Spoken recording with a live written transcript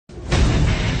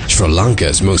Sri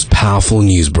Lanka's most powerful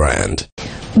news brand.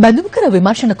 බැඳුම්කර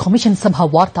විමර්ශන commission සභා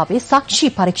වාර්තාවේ සාක්ෂි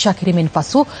පරීක්ෂා කිරීමෙන්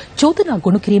පසු චෝදනා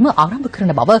ගොනු කිරීම ආරම්භ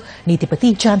කරන බව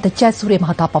නීතිපති ජයන්ත ජයසූරිය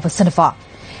මහතා පවසනවා.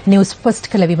 නිවුස් ෆස්ට්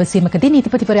කළ විමසීමකදී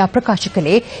නීතිපතිවරයා ප්‍රකාශ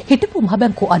කළේ හිටපු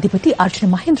මහබැංකු අධිපති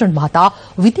අර්ජුන මහේන්ද්‍රන් මහතා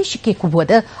විදේශිකයෙකු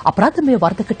වුවද අපරාධමය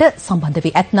වර්ධකට සම්බන්ධ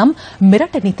වී ඇතනම්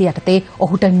මෙරට නීතිය යටතේ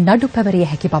ඔහුට නඩු පැවරිය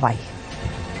හැකි බවයි.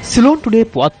 සිලෝන් ටුඩේ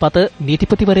පුවත්පත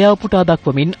නීතිපතිවරයා උපුටා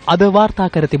දක්වමින් අද වාර්තා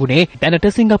කර තිබුණේ දැනට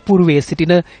සිංගප්පූරුවේ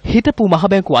සිටින හිටපු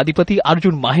මහබැංකු අධිපති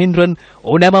අර්ජුන් මහේන්ද්‍රන්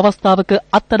ඕනෑම අවස්ථාවක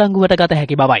අත්අඩංගුවට ගත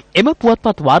හැකි බවයි. එම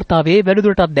පුවත්පත් වාර්තාවේ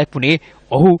වැඩිදුරටත් දැක්වුණේ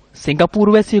ඔහු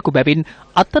සිංගප්පූරු වැසියෙකු බැවින්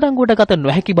අත්අඩංගුවට ගත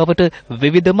නොහැකි බවට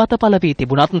විවිධ මතපල වී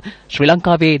තිබුණත් ශ්‍රී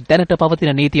ලංකාවේ දැනට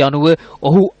පවතින නීතිය අනුව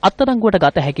ඔහු අත්අඩංගුවට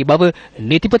ගත හැකි බව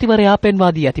නීතිපතිවරයා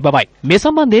පෙන්වා දී ඇති බවයි. මේ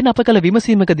සම්බන්ධයෙන් අප කළ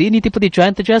විමසීමකදී නීතිපති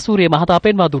ජයන්ත ජයසූරිය මහතා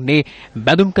පෙන්වා දුන්නේ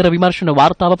බැඳුම්කර විමර්ශන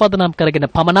වාර්තාව පදනම් කරගෙන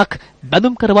පමණක්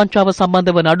බැඳුම්කර වංචාව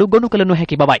සම්බන්ධව නඩු ගොනු කළ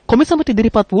නොහැකි බවයි. කොමිසමට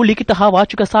ඉදිරිපත් වූ ලිඛිත හා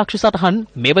වාචික සාක්ෂි සටහන්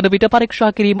මෙවන විට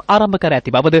පරීක්ෂා කිරීම ආරම්භ කර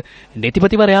ඇති බවද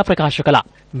නීතිපතිවරයා ප්‍රකාශ කළා.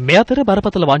 මේ අතර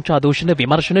බරපතල වංචා දූෂණ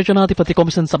විමර්ශන ජනාධිපති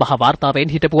කොමිසම් සභා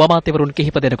වාර්තාවෙන් හිටපු අමාත්‍යවරුන්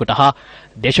කිහිප දෙනෙකුට හා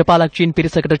දේශපාලකයන්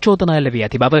පිරිසකට චෝදනා එල්ල වී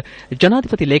ඇති බව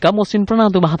ජනාධිපති ලේකම් ඔස්සින්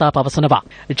ප්‍රනාන්දු මහතා පවසනවා.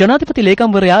 ජනාධිපති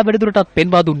ලේකම්වරයා වැඩිදුරටත්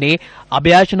පෙන්වා දුන්නේ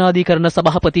අභ්‍යාචනාධිකරණ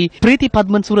සභාපති ප්‍රීති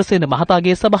පද්මන් සුරසේන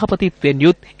මහතාගේ සභාපතිත්වයෙන්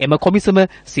යුත් එම කොමිසම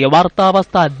සිය වාර්තා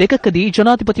අවස්ථා දෙකකදී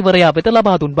ජනාධිපතිවරයා වෙත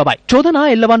ලබා දුන් බවයි. චෝදනා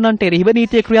එල්ලවන්නන්ට එරෙහිව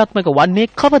නීතිය ක්‍රියාත්මක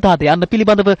වන්නේ කවදාද යන්න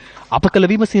පිළිබඳව අප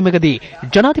කළ විමසීමකදී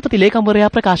ජනාධිපති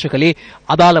ලේකම්වරයා ප්‍රකාශ කළේ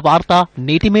අදාළ වාර්තා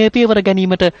නීතිමය පියවර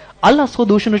ගැනීමට අල්ලාස්ව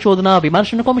දූෂණ චෝදනා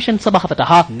විමර්ශන කොමිෂන් සභාවට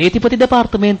හා නීතිපති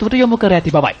දෙපාර්තමේන්තුවට යොමු කර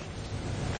ඇති බවයි.